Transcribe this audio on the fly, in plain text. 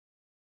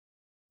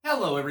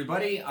Hello,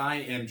 everybody.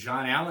 I am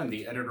John Allen,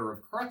 the editor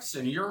of Crux,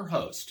 and your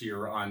host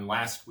here on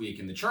Last Week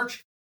in the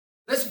Church.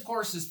 This, of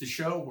course, is the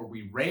show where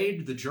we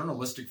raid the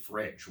journalistic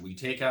fridge. We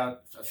take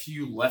out a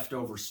few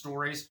leftover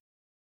stories,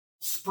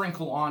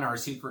 sprinkle on our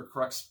secret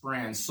Crux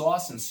brand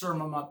sauce, and serve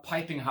them up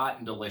piping hot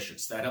and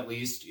delicious. That, at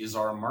least, is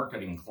our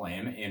marketing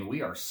claim, and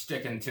we are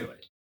sticking to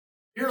it.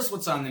 Here's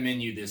what's on the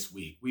menu this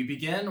week. We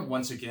begin,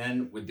 once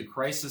again, with the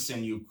crisis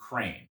in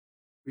Ukraine.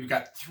 We've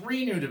got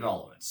three new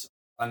developments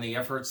on the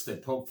efforts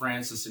that Pope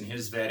Francis and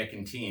his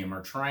Vatican team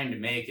are trying to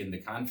make in the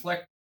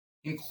conflict,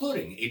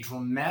 including a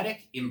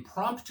dramatic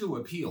impromptu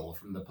appeal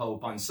from the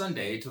Pope on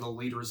Sunday to the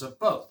leaders of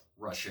both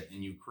Russia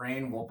and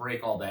Ukraine. We'll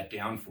break all that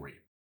down for you.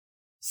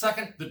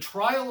 Second, the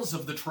trials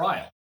of the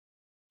trial.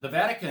 The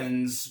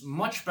Vatican's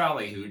much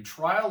ballyhooed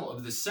trial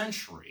of the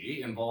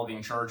century,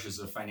 involving charges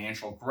of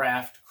financial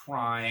graft,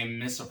 crime,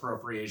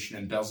 misappropriation,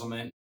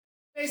 embezzlement,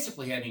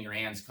 basically having your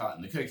hands caught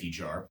in the cookie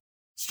jar,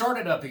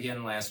 started up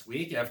again last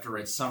week after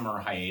its summer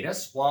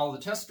hiatus. While the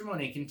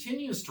testimony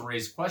continues to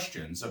raise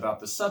questions about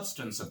the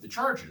substance of the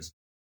charges,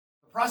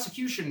 the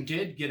prosecution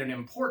did get an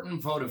important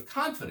vote of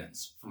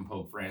confidence from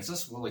Pope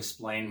Francis. We'll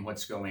explain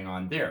what's going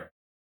on there.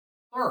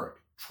 Third,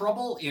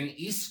 trouble in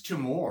East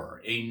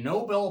Timor. A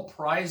Nobel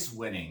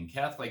Prize-winning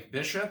Catholic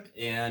bishop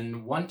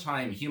and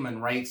one-time human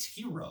rights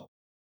hero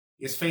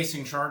is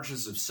facing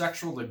charges of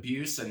sexual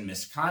abuse and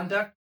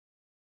misconduct,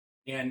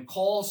 and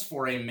calls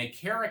for a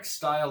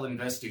McCarrick-style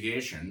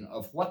investigation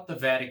of what the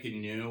Vatican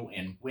knew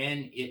and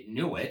when it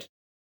knew it.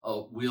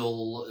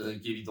 We'll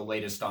give you the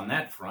latest on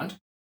that front.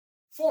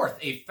 Fourth,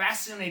 a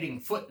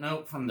fascinating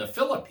footnote from the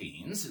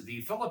Philippines.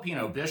 The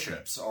Filipino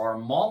bishops are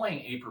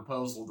mulling a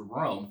proposal to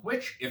Rome,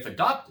 which, if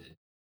adopted,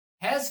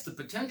 has the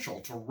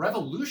potential to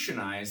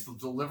revolutionize the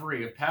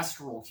delivery of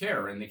pastoral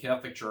care in the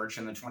Catholic Church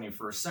in the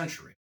 21st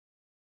century.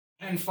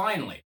 And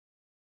finally,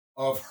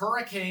 of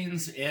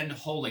hurricanes and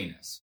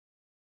holiness.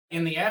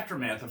 In the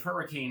aftermath of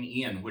Hurricane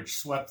Ian, which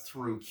swept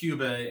through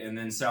Cuba and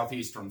then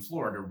southeastern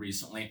Florida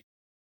recently,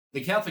 the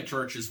Catholic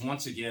Church is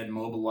once again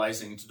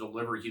mobilizing to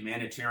deliver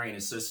humanitarian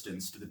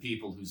assistance to the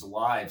people whose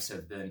lives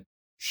have been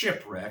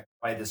shipwrecked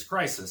by this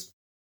crisis.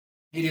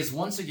 It is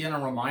once again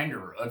a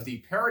reminder of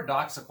the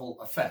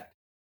paradoxical effect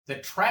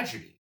that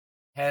tragedy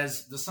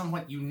has the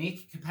somewhat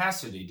unique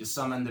capacity to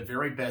summon the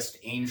very best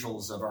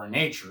angels of our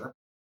nature.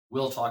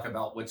 We'll talk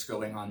about what's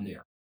going on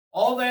there.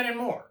 All that and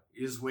more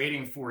is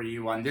waiting for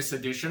you on this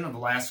edition of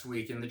Last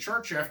Week in the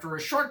Church after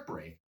a short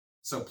break,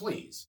 so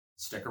please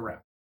stick around.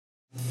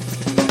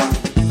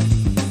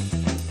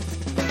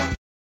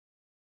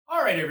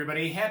 All right,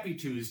 everybody, happy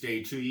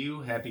Tuesday to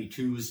you. Happy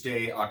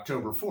Tuesday,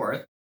 October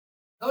 4th.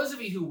 Those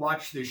of you who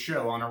watch this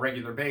show on a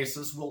regular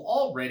basis will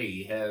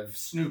already have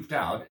snooped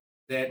out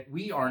that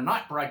we are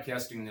not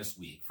broadcasting this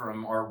week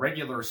from our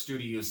regular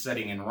studio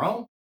setting in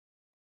Rome.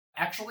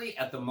 Actually,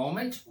 at the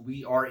moment,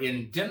 we are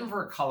in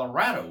Denver,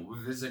 Colorado,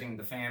 visiting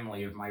the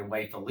family of my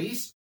wife,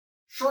 Elise.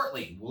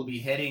 Shortly, we'll be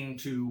heading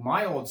to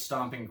my old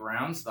stomping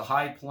grounds, the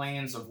high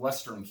plains of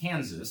western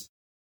Kansas,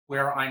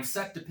 where I'm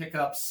set to pick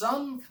up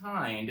some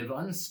kind of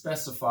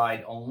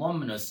unspecified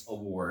alumnus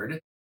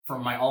award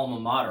from my alma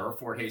mater,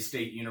 Fort Hays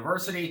State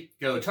University.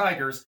 Go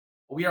Tigers!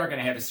 We are going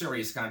to have a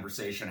serious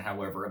conversation,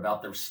 however,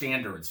 about their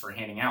standards for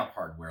handing out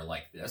hardware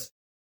like this.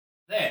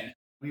 Then,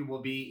 we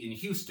will be in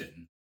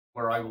Houston,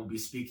 where I will be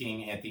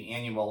speaking at the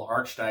annual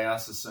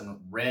Archdiocesan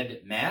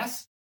Red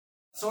Mass.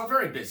 So a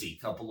very busy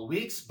couple of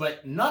weeks,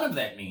 but none of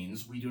that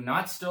means we do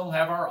not still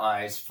have our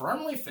eyes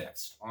firmly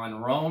fixed on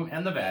Rome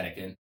and the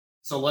Vatican.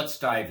 So let's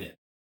dive in.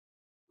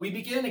 We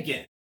begin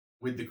again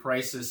with the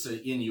crisis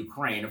in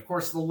Ukraine. Of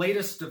course, the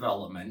latest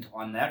development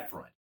on that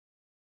front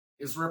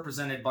is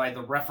represented by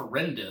the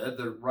referenda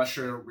that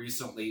Russia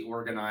recently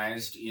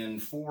organized in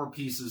 4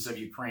 pieces of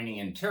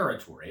Ukrainian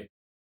territory,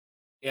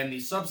 and the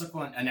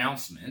subsequent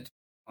announcement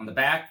on the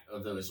back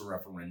of those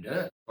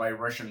referenda by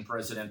Russian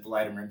President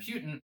Vladimir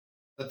Putin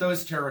that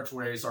those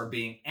territories are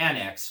being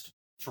annexed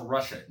to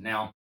Russia.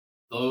 Now,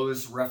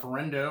 those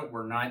referenda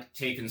were not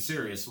taken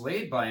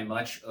seriously by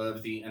much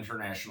of the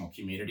international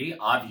community,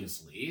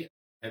 obviously,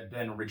 have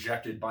been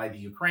rejected by the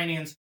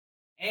Ukrainians,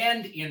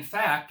 and in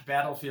fact,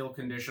 battlefield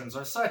conditions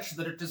are such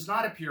that it does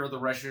not appear the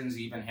Russians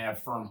even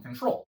have firm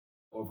control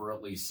over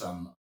at least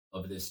some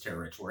of this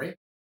territory.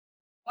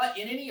 But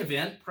in any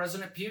event,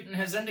 President Putin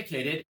has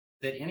indicated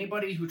that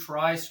anybody who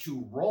tries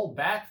to roll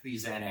back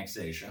these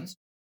annexations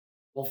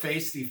will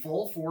face the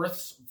full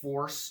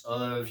force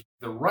of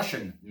the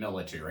Russian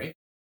military.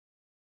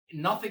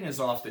 Nothing is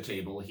off the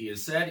table, he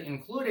has said,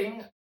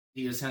 including,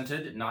 he has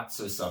hinted, not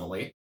so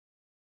subtly,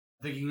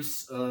 the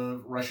use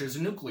of Russia's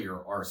nuclear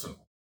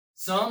arsenal.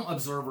 Some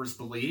observers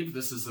believe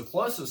this is the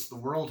closest the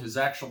world has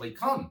actually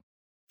come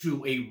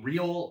to a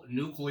real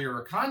nuclear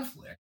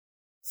conflict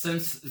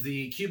since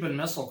the Cuban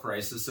Missile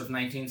Crisis of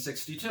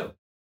 1962.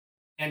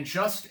 And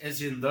just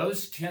as in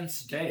those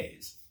tense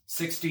days,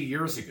 60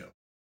 years ago,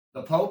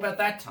 the Pope at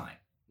that time,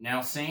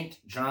 now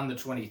Saint John the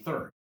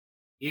 23rd,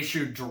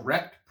 issued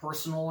direct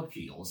personal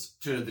appeals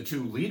to the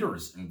two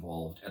leaders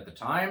involved at the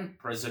time,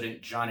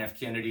 President John F.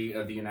 Kennedy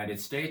of the United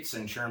States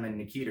and Chairman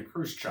Nikita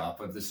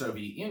Khrushchev of the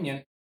Soviet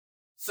Union.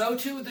 So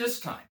too this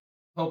time,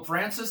 Pope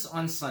Francis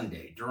on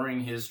Sunday,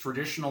 during his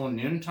traditional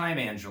noontime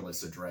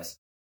Angelus address,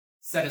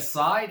 set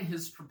aside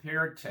his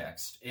prepared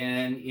text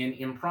and in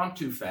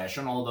impromptu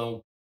fashion,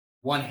 although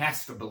one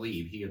has to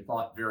believe he had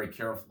thought very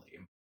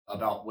carefully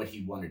about what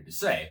he wanted to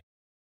say,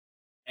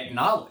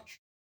 acknowledged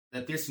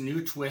that this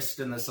new twist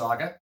in the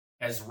saga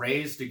has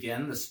raised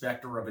again the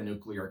specter of a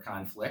nuclear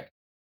conflict,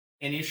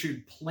 and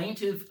issued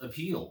plaintive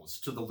appeals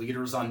to the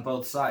leaders on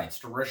both sides.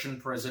 To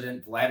Russian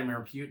President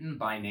Vladimir Putin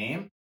by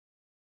name,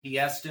 he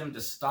asked him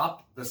to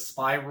stop the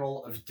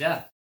spiral of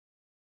death.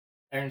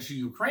 And to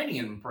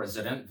Ukrainian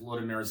President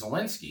Volodymyr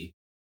Zelensky,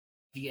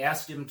 he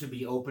asked him to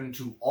be open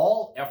to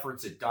all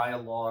efforts at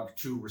dialogue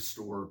to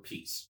restore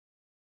peace.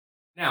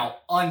 Now,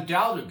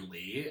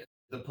 undoubtedly,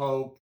 the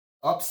Pope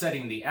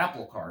upsetting the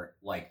apple cart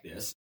like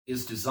this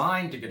is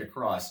designed to get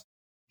across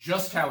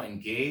just how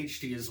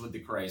engaged he is with the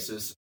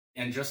crisis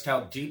and just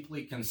how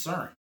deeply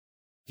concerned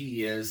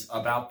he is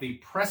about the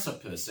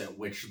precipice at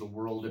which the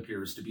world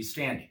appears to be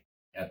standing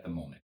at the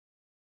moment.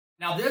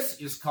 Now,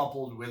 this is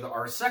coupled with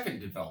our second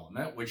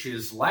development, which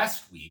is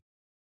last week,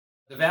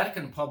 the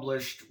Vatican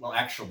published, well,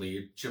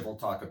 actually,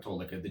 Civiltà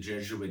Cattolica, the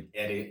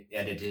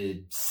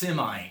Jesuit-edited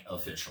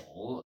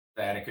semi-official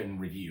Vatican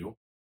Review,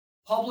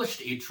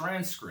 published a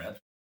transcript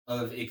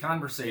of a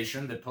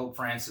conversation that Pope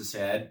Francis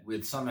had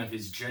with some of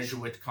his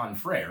Jesuit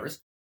confreres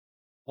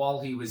while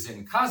he was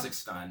in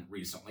Kazakhstan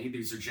recently.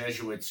 These are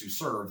Jesuits who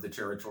serve the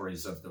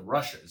territories of the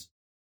Russias.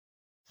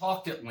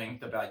 Talked at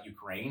length about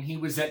Ukraine. He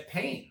was at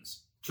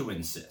pains to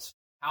insist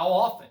how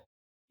often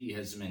he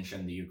has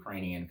mentioned the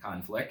Ukrainian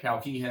conflict, how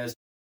he has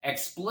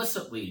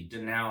explicitly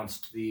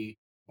denounced the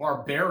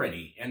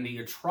barbarity and the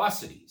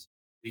atrocities,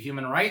 the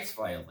human rights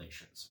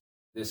violations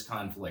this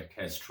conflict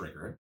has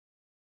triggered.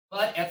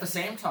 But at the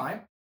same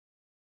time,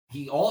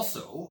 he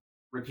also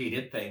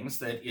repeated things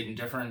that in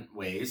different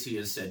ways he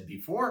has said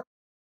before,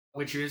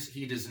 which is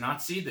he does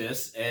not see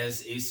this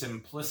as a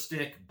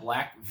simplistic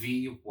black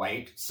v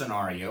white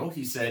scenario.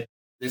 He said,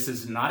 this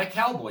is not a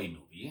cowboy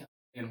movie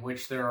in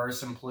which there are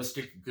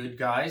simplistic good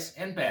guys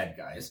and bad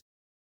guys,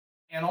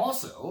 and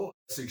also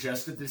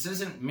suggested this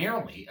isn't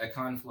merely a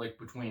conflict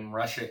between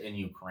Russia and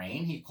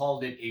Ukraine. He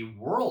called it a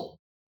world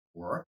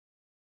war,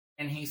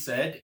 and he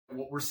said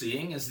what we're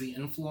seeing is the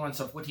influence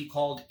of what he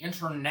called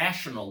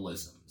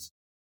internationalisms,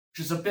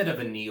 which is a bit of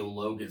a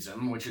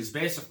neologism, which is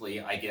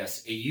basically, I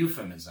guess, a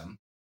euphemism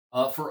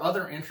for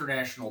other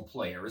international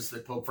players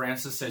that Pope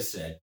Francis has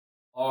said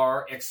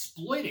are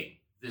exploiting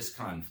this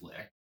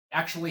conflict,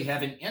 actually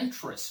have an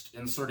interest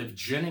in sort of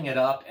ginning it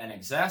up and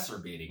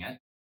exacerbating it.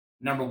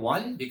 Number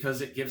one,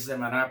 because it gives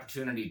them an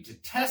opportunity to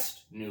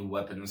test new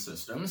weapon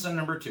systems, and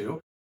number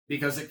two,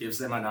 because it gives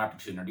them an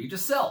opportunity to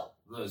sell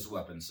those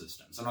weapon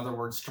systems. In other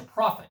words, to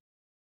profit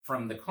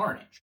from the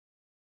carnage.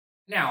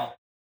 Now,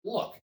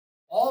 look,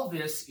 all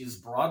this is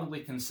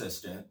broadly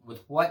consistent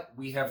with what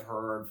we have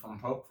heard from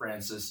Pope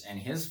Francis and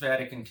his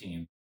Vatican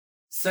team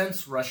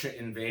since Russia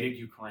invaded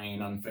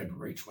Ukraine on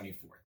February 24th.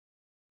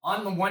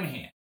 On the one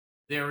hand,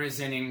 there is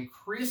an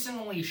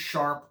increasingly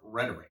sharp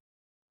rhetoric,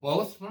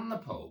 both from the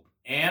Pope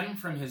and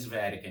from his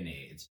Vatican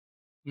aides,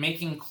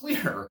 making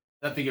clear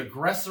that the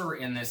aggressor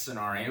in this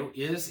scenario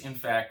is, in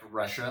fact,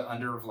 Russia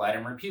under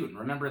Vladimir Putin.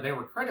 Remember, they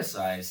were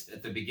criticized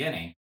at the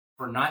beginning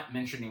for not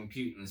mentioning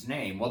Putin's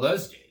name. Well,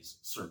 those days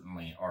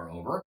certainly are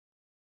over.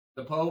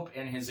 The Pope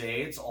and his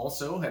aides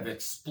also have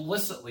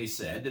explicitly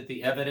said that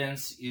the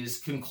evidence is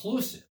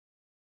conclusive,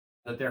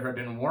 that there have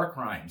been war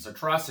crimes,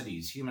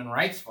 atrocities, human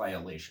rights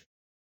violations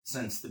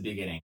since the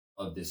beginning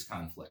of this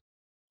conflict.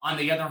 On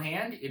the other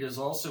hand, it is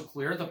also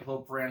clear that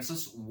Pope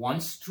Francis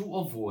wants to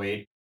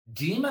avoid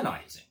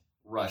demonizing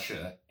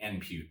Russia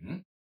and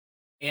Putin,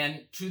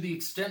 and to the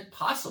extent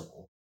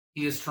possible,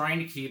 he is trying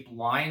to keep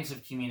lines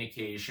of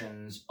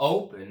communications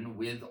open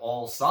with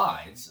all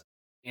sides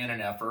in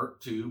an effort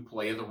to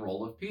play the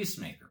role of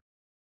peacemaker.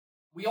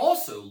 We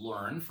also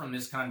learned from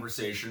this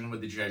conversation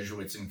with the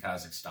Jesuits in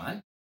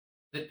Kazakhstan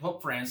that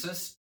Pope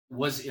Francis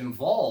was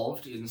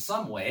involved in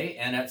some way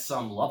and at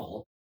some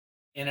level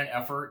in an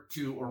effort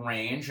to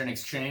arrange an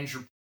exchange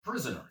of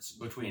prisoners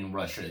between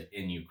Russia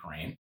and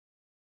Ukraine.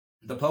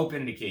 The Pope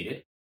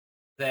indicated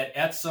that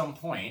at some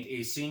point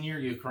a senior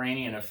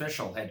Ukrainian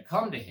official had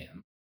come to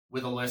him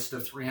with a list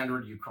of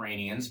 300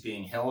 Ukrainians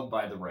being held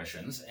by the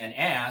Russians and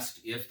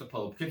asked if the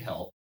Pope could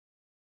help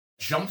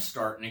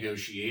jumpstart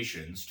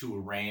negotiations to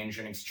arrange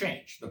an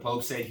exchange. The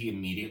Pope said he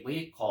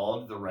immediately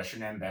called the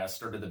Russian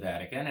ambassador to the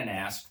Vatican and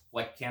asked,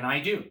 "What can I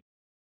do?"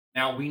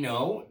 Now, we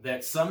know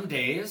that some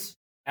days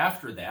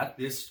after that,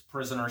 this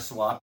prisoner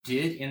swap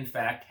did in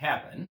fact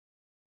happen.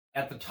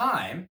 At the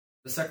time,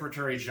 the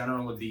Secretary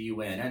General of the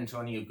UN,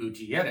 Antonio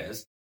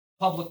Guterres,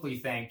 publicly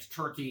thanked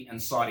Turkey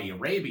and Saudi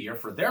Arabia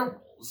for their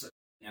roles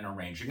in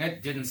arranging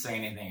it. Didn't say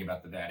anything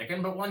about the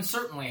Vatican, but one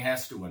certainly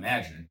has to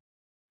imagine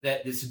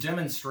that this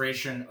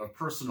demonstration of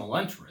personal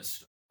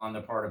interest on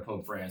the part of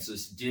Pope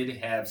Francis did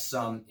have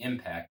some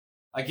impact.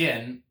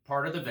 Again,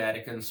 part of the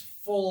Vatican's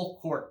full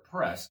court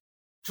press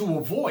to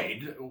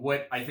avoid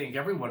what I think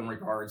everyone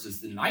regards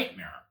as the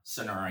nightmare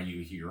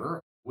scenario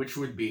here, which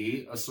would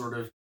be a sort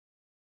of,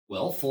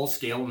 well,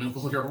 full-scale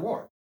nuclear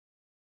war.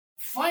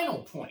 Final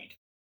point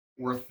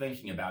worth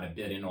thinking about a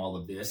bit in all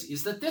of this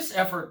is that this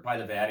effort by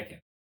the Vatican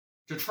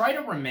to try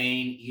to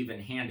remain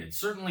even-handed,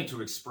 certainly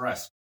to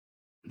express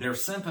their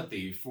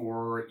sympathy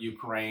for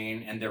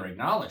Ukraine and their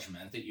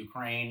acknowledgement that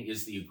Ukraine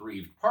is the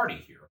aggrieved party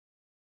here.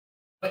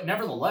 But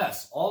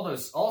nevertheless, all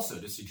those also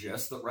to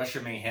suggest that Russia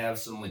may have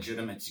some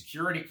legitimate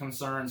security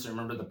concerns.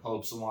 Remember the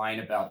Pope's line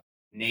about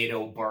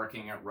NATO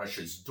barking at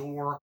Russia's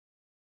door.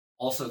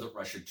 Also that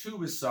Russia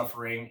too is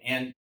suffering,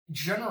 and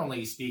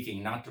generally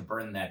speaking, not to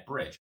burn that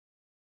bridge.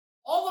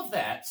 All of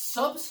that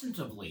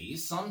substantively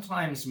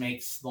sometimes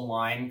makes the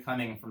line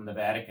coming from the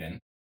Vatican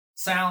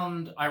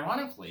sound,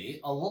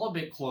 ironically, a little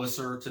bit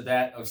closer to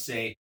that of,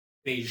 say,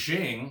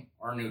 Beijing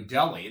or New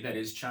Delhi, that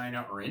is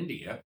China or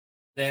India,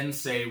 than,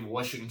 say,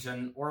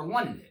 Washington or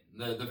London,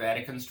 the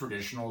Vatican's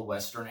traditional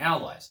Western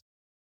allies.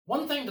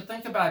 One thing to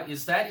think about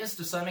is that is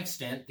to some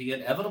extent the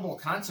inevitable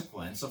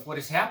consequence of what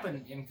has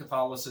happened in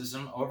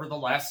Catholicism over the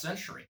last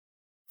century.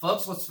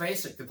 Folks, let's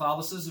face it,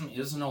 Catholicism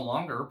is no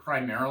longer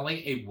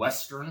primarily a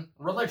Western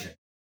religion.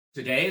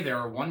 Today, there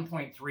are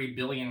 1.3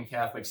 billion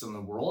Catholics in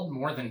the world.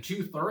 More than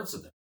 2/3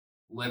 of them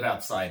live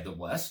outside the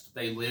West.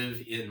 They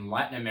live in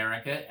Latin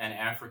America and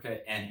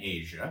Africa and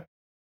Asia.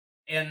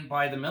 And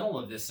by the middle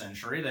of this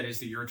century, that is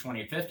the year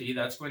 2050,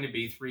 that's going to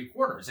be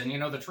 3/4.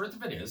 And the truth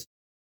of it is,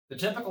 the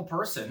typical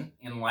person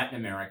in Latin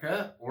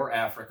America or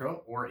Africa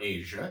or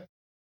Asia,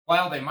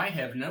 while they might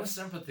have no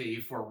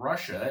sympathy for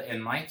Russia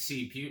and might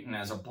see Putin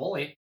as a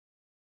bully,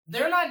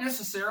 they're not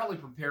necessarily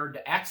prepared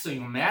to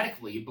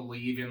axiomatically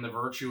believe in the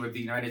virtue of the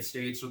United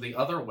States or the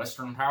other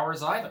Western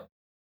powers either,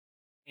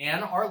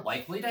 and are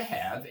likely to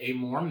have a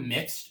more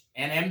mixed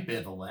and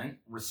ambivalent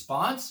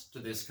response to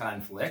this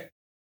conflict.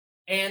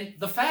 And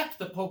the fact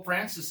that Pope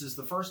Francis is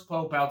the first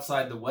pope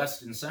outside the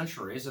West in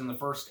centuries and the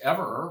first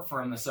ever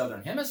from the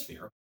Southern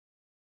Hemisphere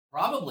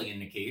probably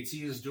indicates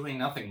he is doing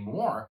nothing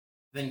more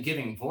than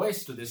giving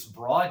voice to this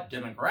broad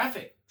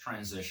demographic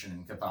transition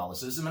in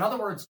Catholicism. In other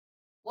words,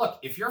 look,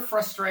 if you're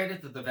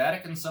frustrated that the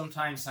Vatican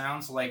sometimes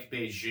sounds like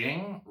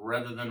Beijing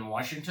rather than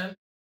Washington,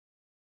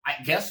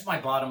 I guess my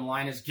bottom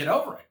line is get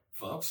over it,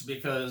 folks,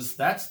 because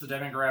that's the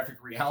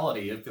demographic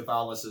reality of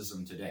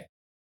Catholicism today.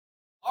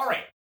 All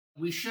right,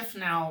 we shift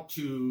now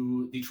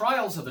to the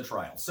trials of the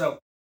trial. So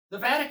the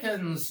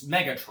Vatican's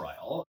mega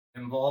trial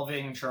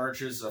involving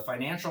charges of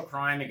financial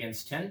crime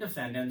against 10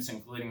 defendants,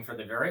 including for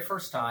the very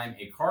first time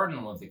a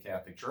cardinal of the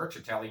Catholic Church,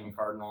 Italian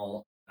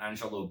Cardinal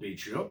Angelo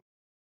Becciu,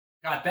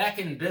 got back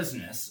in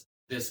business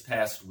this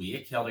past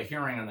week, held a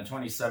hearing on the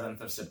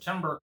 27th of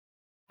September.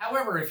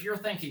 However, if you're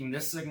thinking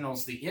this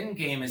signals the end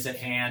game is at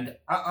hand,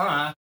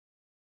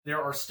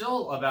 there are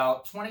still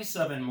about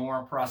 27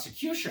 more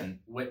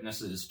prosecution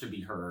witnesses to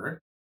be heard,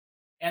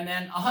 and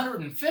then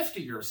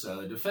 150 or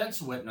so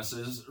defense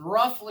witnesses,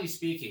 roughly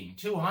speaking,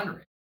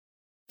 200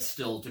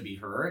 still to be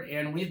heard.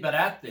 And we've been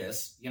at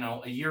this,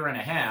 a year and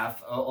a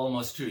half,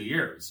 almost 2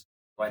 years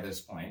by this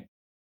point.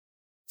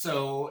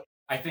 So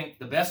I think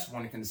the best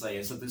one can say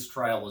is that this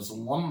trial is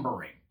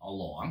lumbering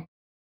along.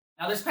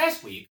 Now, this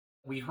past week,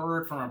 we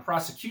heard from a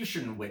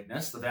prosecution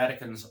witness, the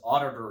Vatican's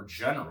Auditor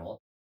General,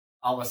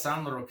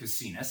 Alessandro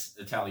Casinas,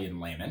 Italian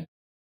layman,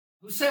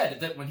 who said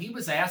that when he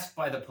was asked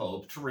by the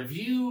Pope to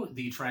review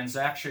the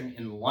transaction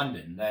in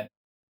London, that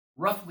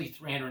roughly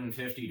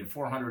 $350 to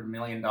 $400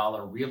 million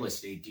real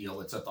estate deal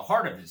that's at the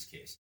heart of this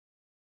case,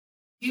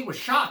 he was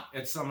shocked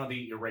at some of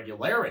the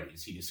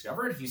irregularities he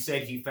discovered. He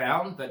said he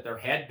found that there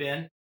had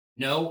been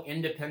no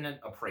independent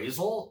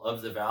appraisal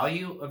of the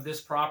value of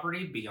this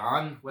property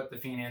beyond what the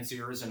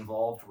financiers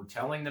involved were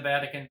telling the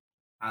Vatican.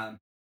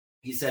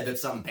 He said that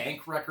some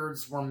bank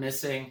records were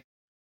missing.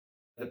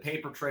 The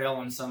paper trail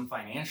on some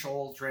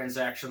financial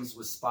transactions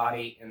was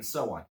spotty, and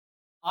so on.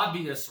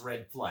 Obvious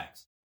red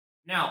flags.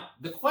 Now,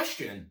 the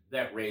question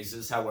that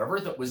raises, however,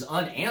 that was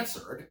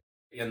unanswered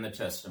in the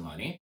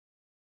testimony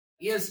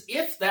is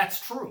if that's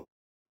true.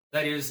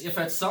 That is, if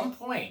at some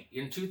point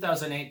in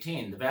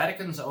 2018, the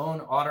Vatican's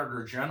own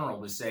Auditor General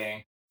was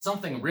saying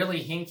something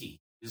really hinky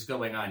is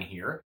going on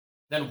here,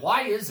 then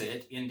why is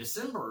it in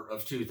December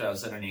of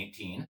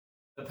 2018,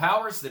 the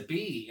powers that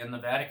be in the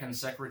Vatican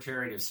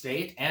Secretariat of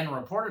State and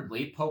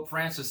reportedly Pope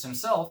Francis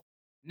himself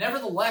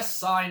nevertheless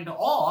signed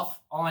off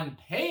on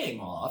paying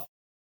off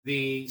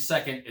the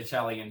second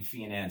Italian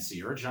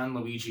financier,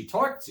 Gianluigi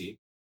Torzi,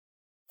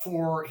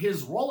 for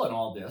his role in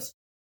all this,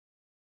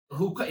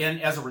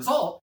 and as a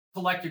result,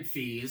 collected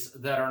fees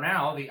that are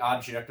now the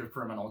object of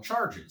criminal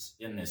charges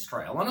in this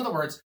trial. In other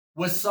words,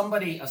 was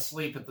somebody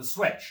asleep at the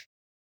switch?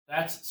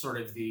 That's sort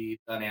of the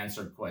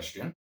unanswered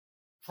question.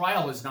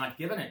 Trial has not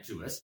given it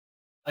to us,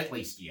 at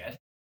least yet.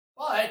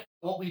 But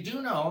what we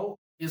do know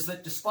is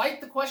that despite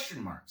the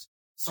question marks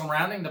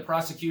surrounding the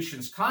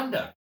prosecution's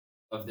conduct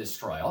of this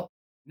trial,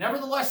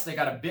 Nevertheless, they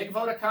got a big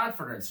vote of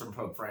confidence from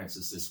Pope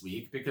Francis this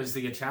week because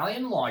the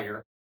Italian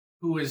lawyer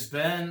who has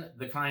been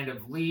the kind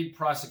of lead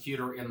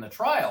prosecutor in the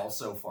trial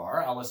so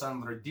far,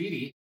 Alessandro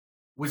Diti,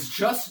 was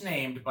just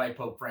named by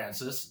Pope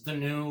Francis the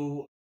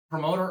new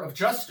promoter of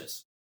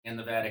justice in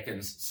the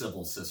Vatican's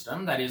civil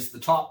system. That is the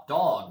top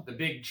dog, the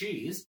big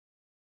cheese.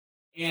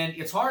 And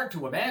it's hard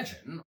to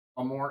imagine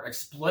a more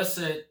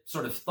explicit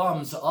sort of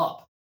thumbs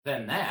up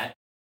than that.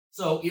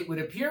 So it would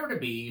appear to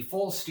be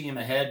full steam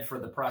ahead for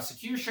the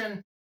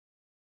prosecution,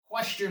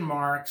 question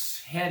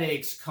marks,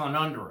 headaches,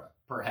 conundra,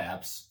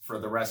 perhaps, for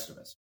the rest of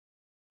us.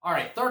 All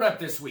right, third up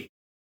this week,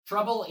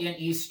 trouble in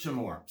East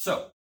Timor.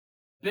 So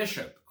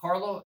Bishop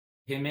Carlo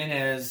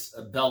Jimenez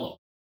Bello,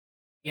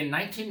 in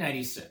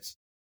 1996,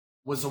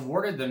 was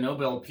awarded the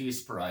Nobel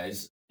Peace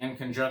Prize in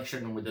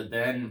conjunction with the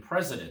then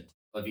president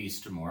of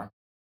East Timor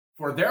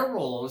for their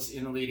roles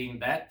in leading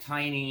that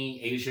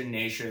tiny Asian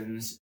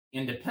nation's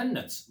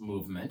independence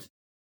movement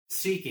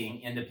seeking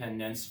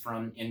independence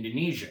from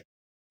Indonesia,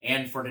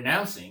 and for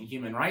denouncing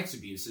human rights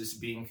abuses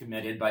being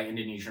committed by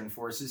Indonesian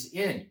forces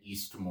in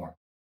East Timor.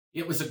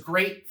 It was a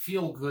great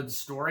feel-good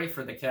story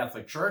for the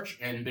Catholic Church,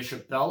 and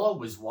Bishop Bello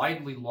was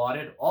widely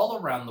lauded all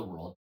around the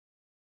world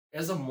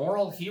as a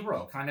moral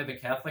hero, kind of the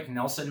Catholic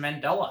Nelson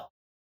Mandela,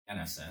 in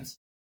a sense,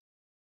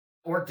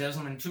 or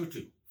Desmond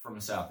Tutu from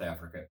South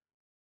Africa.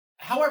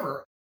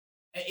 However,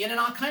 in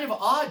a kind of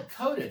odd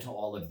coda to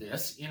all of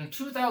this, in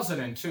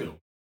 2002,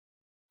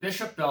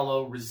 Bishop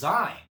Bello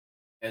resigned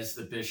as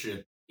the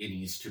bishop in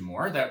East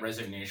Timor. That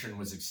resignation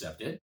was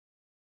accepted.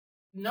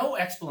 No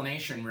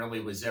explanation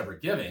really was ever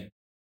given.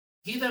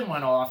 He then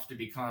went off to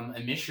become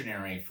a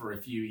missionary for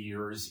a few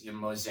years in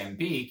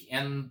Mozambique,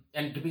 and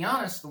to be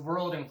honest, the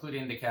world,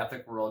 including the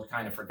Catholic world,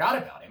 kind of forgot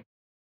about him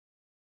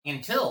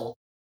until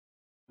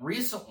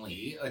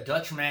recently a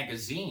Dutch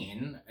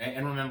magazine,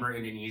 and remember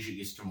Indonesia,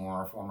 East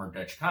Timor, former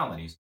Dutch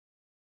colonies,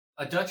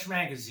 a Dutch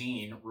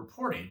magazine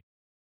reported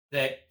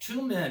that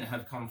two men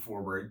have come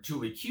forward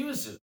to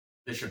accuse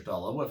Bishop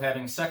Bello of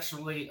having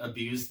sexually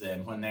abused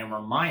them when they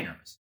were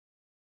minors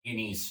in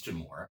East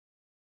Timor.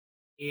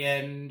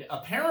 And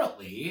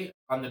apparently,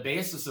 on the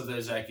basis of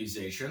those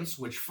accusations,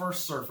 which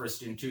first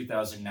surfaced in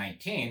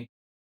 2019,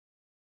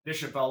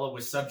 Bishop Bello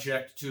was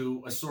subject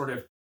to a sort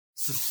of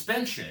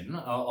suspension,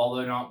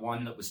 although not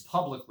one that was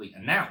publicly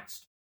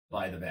announced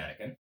by the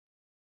Vatican.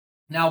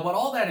 Now, what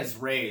all that has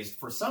raised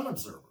for some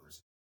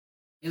observers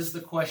is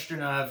the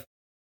question of,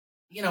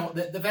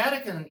 the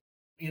Vatican,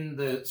 in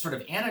the sort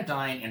of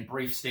anodyne and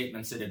brief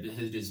statements that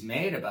it has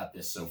made about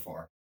this so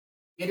far,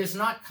 it has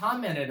not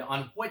commented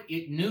on what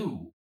it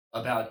knew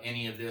about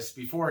any of this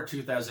before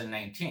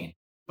 2019.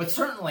 But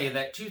certainly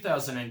that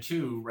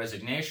 2002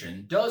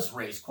 resignation does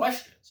raise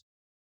questions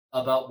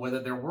about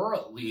whether there were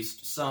at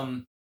least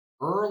some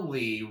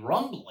early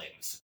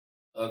rumblings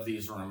of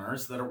these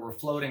rumors that were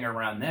floating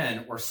around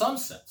then, or some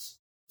sense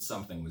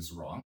something was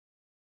wrong.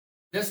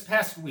 This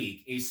past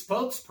week, a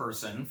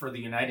spokesperson for the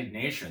United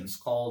Nations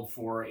called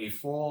for a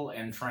full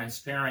and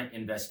transparent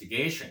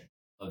investigation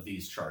of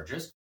these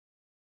charges.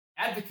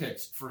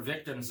 Advocates for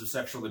victims of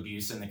sexual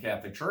abuse in the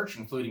Catholic Church,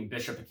 including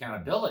Bishop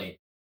Accountability,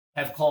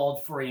 have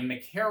called for a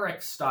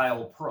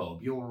McCarrick-style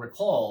probe. You'll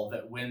recall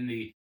that when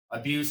the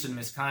abuse and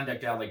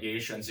misconduct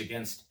allegations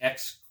against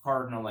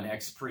ex-cardinal and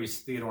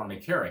ex-priest Theodore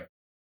McCarrick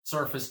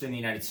surfaced in the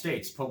United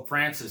States, Pope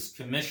Francis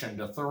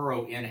commissioned a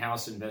thorough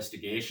in-house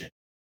investigation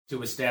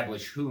to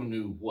establish who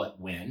knew what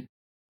when.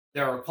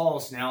 There are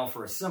calls now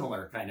for a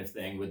similar kind of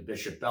thing with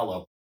Bishop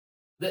Bello.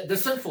 The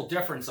central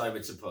difference, I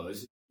would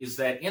suppose, is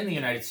that in the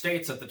United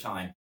States at the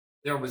time,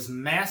 there was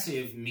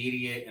massive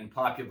media and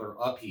popular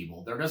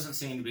upheaval. There doesn't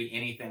seem to be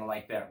anything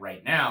like that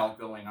right now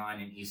going on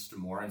in East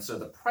Timor, and so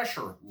the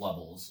pressure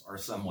levels are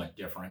somewhat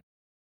different.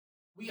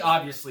 We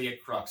obviously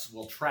at Crux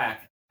will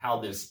track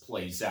how this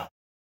plays out.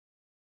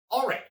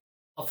 All right,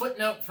 a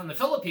footnote from the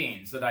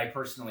Philippines that I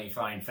personally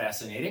find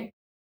fascinating.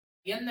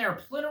 In their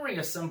plenary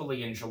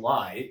assembly in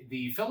July,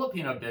 the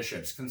Filipino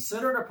bishops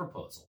considered a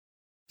proposal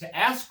to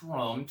ask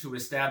Rome to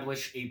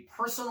establish a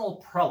personal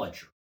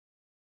prelature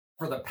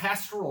for the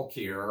pastoral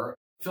care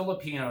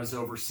Filipinos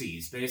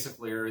overseas,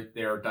 basically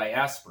their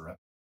diaspora,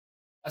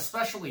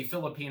 especially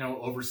Filipino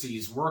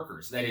overseas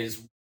workers, that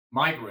is,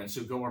 migrants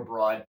who go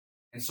abroad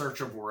in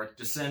search of work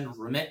to send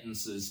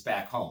remittances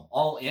back home.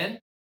 All in,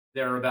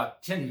 there are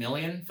about 10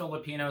 million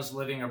Filipinos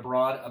living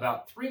abroad,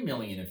 about 3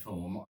 million of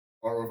whom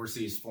are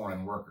overseas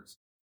foreign workers.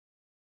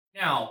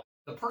 Now,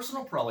 the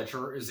personal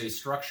prelature is a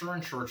structure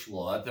in church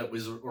law that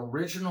was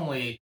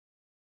originally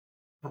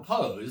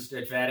proposed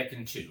at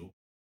Vatican II,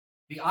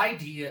 the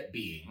idea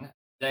being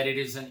that it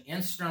is an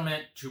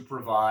instrument to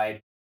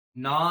provide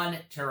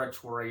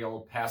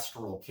non-territorial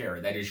pastoral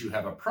care. That is, you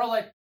have a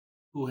prelate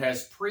who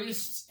has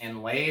priests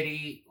and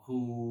laity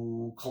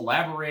who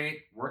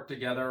collaborate, work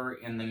together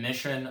in the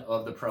mission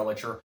of the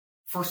prelature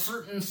for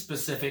certain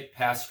specific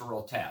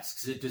pastoral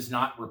tasks. It does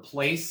not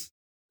replace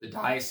the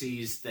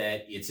diocese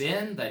that it's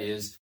in. That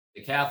is,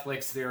 the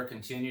Catholics there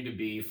continue to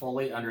be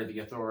fully under the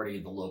authority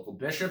of the local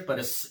bishop, but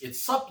it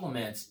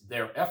supplements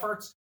their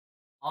efforts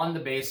on the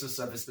basis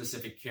of a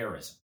specific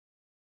charism.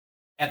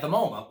 At the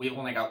moment, we've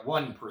only got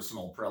one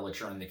personal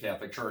prelature in the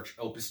Catholic Church,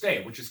 Opus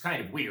Dei, which is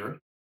kind of weird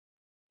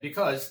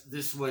because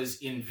this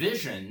was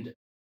envisioned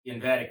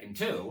in Vatican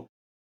II,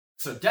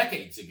 so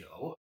decades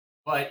ago,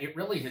 but it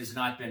really has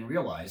not been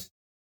realized.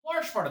 A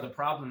large part of the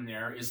problem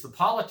there is the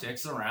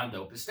politics around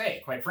Opus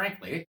Dei. Quite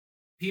frankly,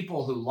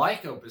 people who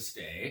like Opus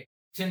Dei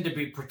tend to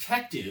be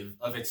protective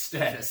of its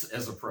status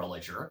as a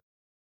prelature,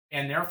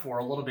 and therefore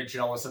a little bit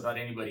jealous about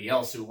anybody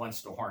else who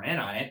wants to horn in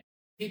on it.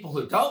 People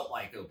who don't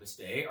like Opus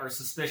Dei are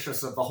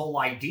suspicious of the whole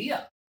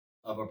idea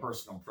of a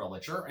personal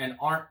prelature and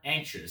aren't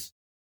anxious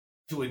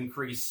to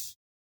increase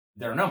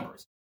their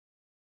numbers.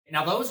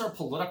 Now, those are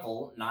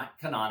political, not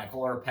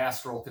canonical or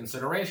pastoral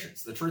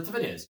considerations. The truth of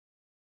it is,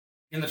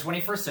 in the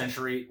 21st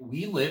century,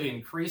 we live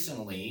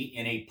increasingly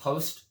in a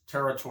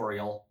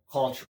post-territorial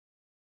culture.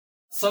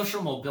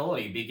 Social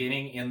mobility,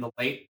 beginning in the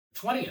late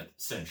 20th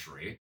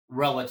century,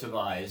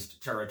 relativized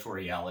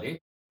territoriality.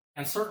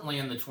 And certainly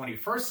in the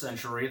 21st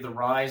century, the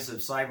rise of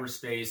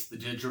cyberspace, the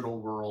digital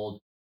world,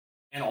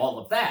 and all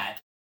of that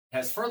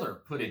has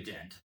further put a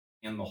dent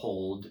in the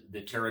hold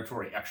that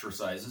territory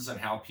exercises and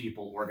how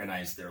people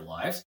organize their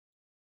lives.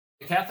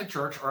 The Catholic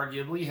Church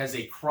arguably has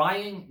a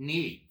crying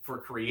need for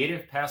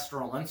creative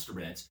pastoral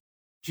instruments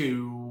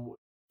to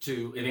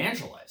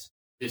evangelize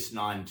this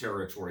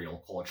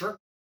non-territorial culture.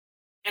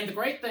 And the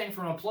great thing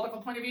from a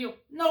political point of view,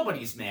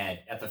 nobody's mad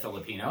at the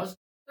Filipinos.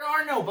 There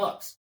are no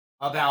books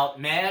about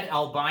mad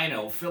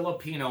albino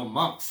Filipino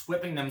monks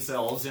whipping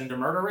themselves into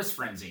murderous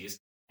frenzies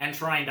and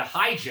trying to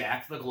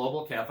hijack the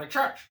global Catholic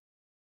Church.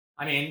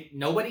 I mean,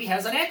 nobody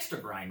has an axe to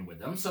grind with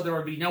them, so there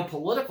would be no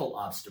political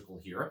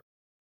obstacle here.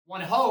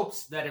 One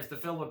hopes that if the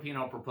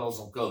Filipino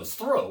proposal goes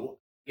through,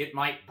 it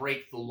might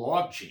break the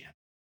logjam,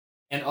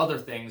 and other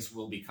things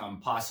will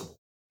become possible.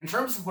 In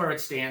terms of where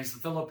it stands, the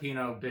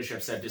Filipino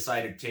bishops have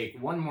decided to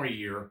take one more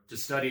year to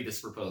study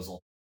this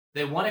proposal.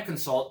 They want to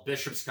consult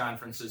bishops'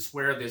 conferences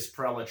where this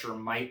prelature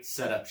might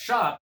set up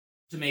shop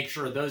to make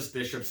sure those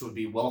bishops would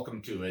be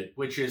welcome to it,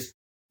 which is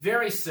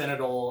very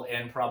synodal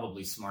and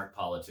probably smart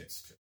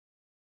politics too.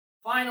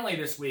 Finally,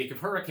 this week of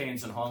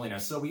hurricanes and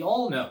holiness. So we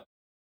all know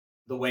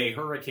the way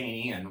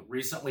Hurricane Ian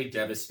recently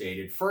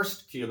devastated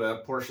first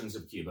Cuba, portions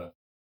of Cuba,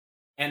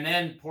 and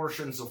then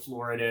portions of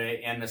Florida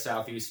and the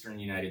southeastern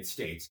United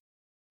States.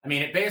 I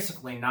mean, it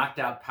basically knocked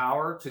out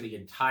power to the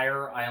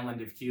entire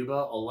island of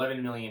Cuba,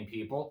 11 million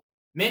people,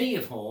 many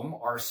of whom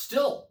are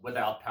still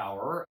without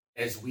power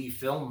as we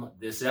film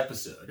this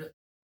episode.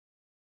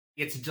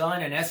 It's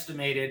done an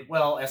estimated,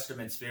 well,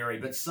 estimates vary,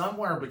 but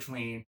somewhere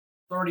between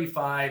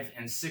 $35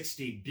 and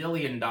 $60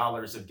 billion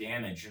of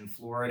damage in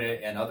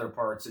Florida and other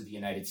parts of the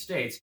United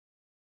States,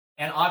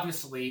 and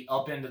obviously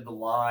upended the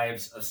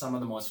lives of some of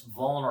the most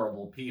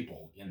vulnerable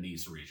people in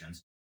these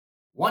regions.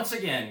 Once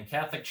again,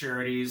 Catholic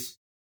Charities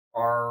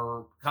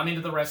are coming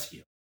to the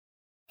rescue.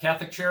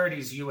 Catholic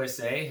Charities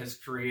USA has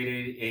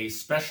created a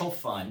special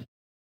fund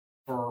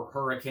for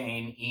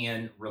Hurricane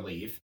Ian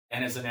relief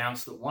and has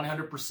announced that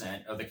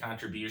 100% of the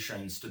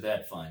contributions to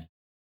that fund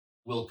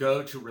will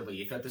go to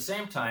relief. At the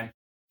same time,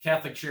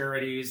 Catholic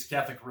Charities,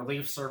 Catholic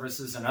Relief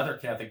Services, and other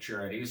Catholic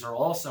charities are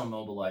also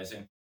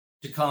mobilizing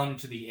to come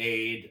to the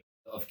aid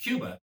of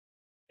Cuba.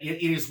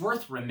 It is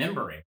worth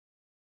remembering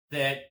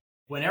that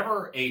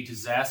whenever a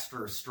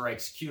disaster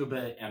strikes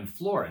Cuba and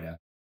Florida,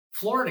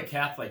 Florida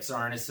Catholics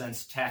are, in a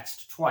sense,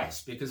 taxed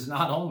twice, because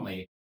not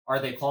only are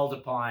they called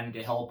upon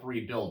to help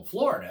rebuild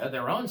Florida,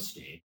 their own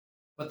state,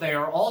 but they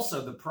are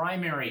also the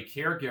primary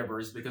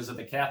caregivers because of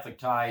the Catholic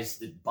ties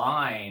that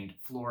bind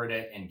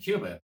Florida and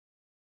Cuba.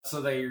 So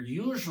they are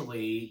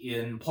usually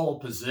in pole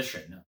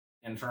position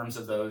in terms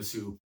of those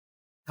who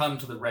come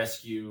to the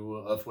rescue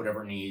of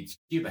whatever needs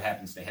Cuba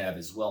happens to have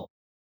as well.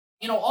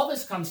 You know, all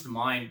this comes to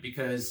mind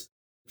because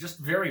just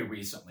very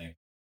recently,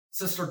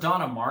 Sister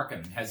Donna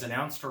Markin has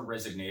announced her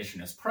resignation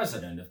as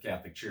president of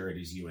Catholic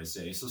Charities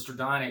USA. Sister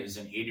Donna is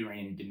an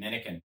Adrian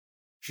Dominican.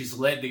 She's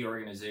led the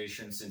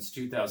organization since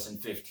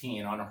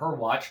 2015. On her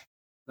watch,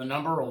 the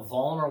number of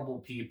vulnerable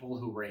people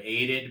who were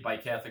aided by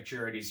Catholic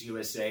Charities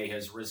USA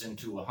has risen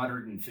to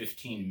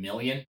 115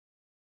 million.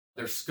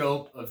 Their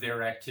scope of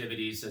their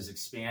activities has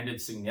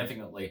expanded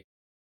significantly.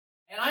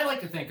 And I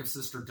like to think of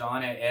Sister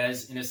Donna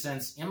as, in a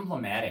sense,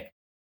 emblematic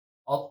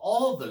of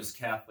all of those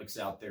Catholics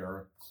out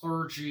there,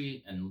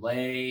 clergy and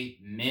lay,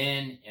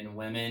 men and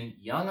women,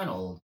 young and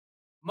old,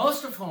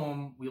 most of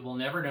whom we will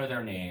never know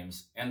their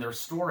names and their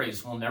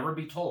stories will never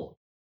be told.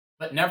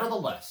 But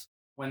nevertheless,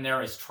 when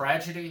there is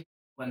tragedy,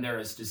 when there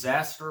is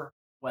disaster,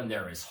 when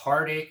there is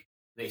heartache,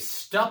 they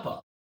step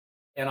up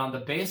and on the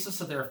basis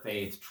of their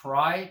faith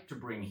try to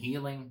bring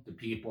healing to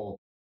people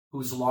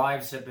whose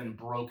lives have been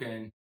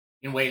broken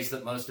in ways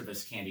that most of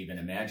us can't even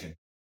imagine.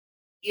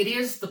 It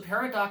is the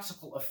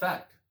paradoxical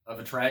effect of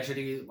a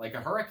tragedy like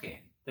a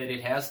hurricane that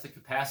it has the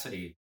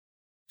capacity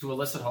to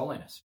elicit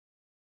holiness.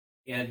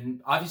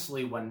 And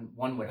obviously, when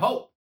one would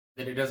hope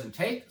that it doesn't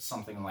take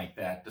something like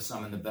that to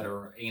summon the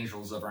better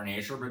angels of our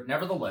nature, but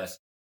nevertheless,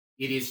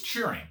 it is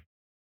cheering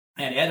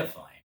and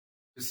edifying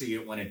to see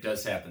it when it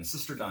does happen.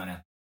 Sister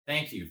Donna,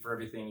 Thank you for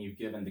everything you've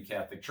given the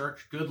Catholic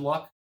Church. Good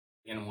luck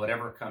in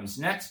whatever comes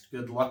next.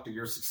 Good luck to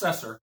your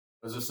successor.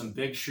 Those are some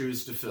big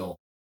shoes to fill.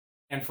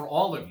 And for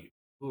all of you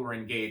who are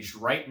engaged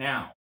right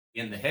now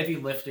in the heavy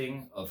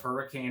lifting of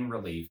hurricane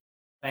relief,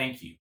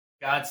 thank you.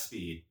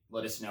 Godspeed.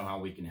 Let us know how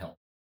we can help.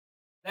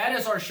 That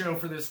is our show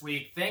for this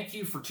week. Thank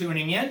you for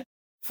tuning in.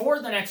 For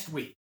the next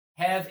week,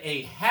 have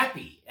a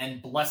happy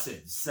and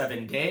blessed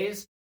 7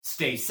 days.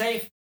 Stay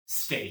safe.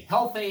 Stay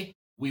healthy.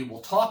 We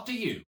will talk to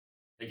you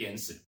again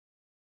soon.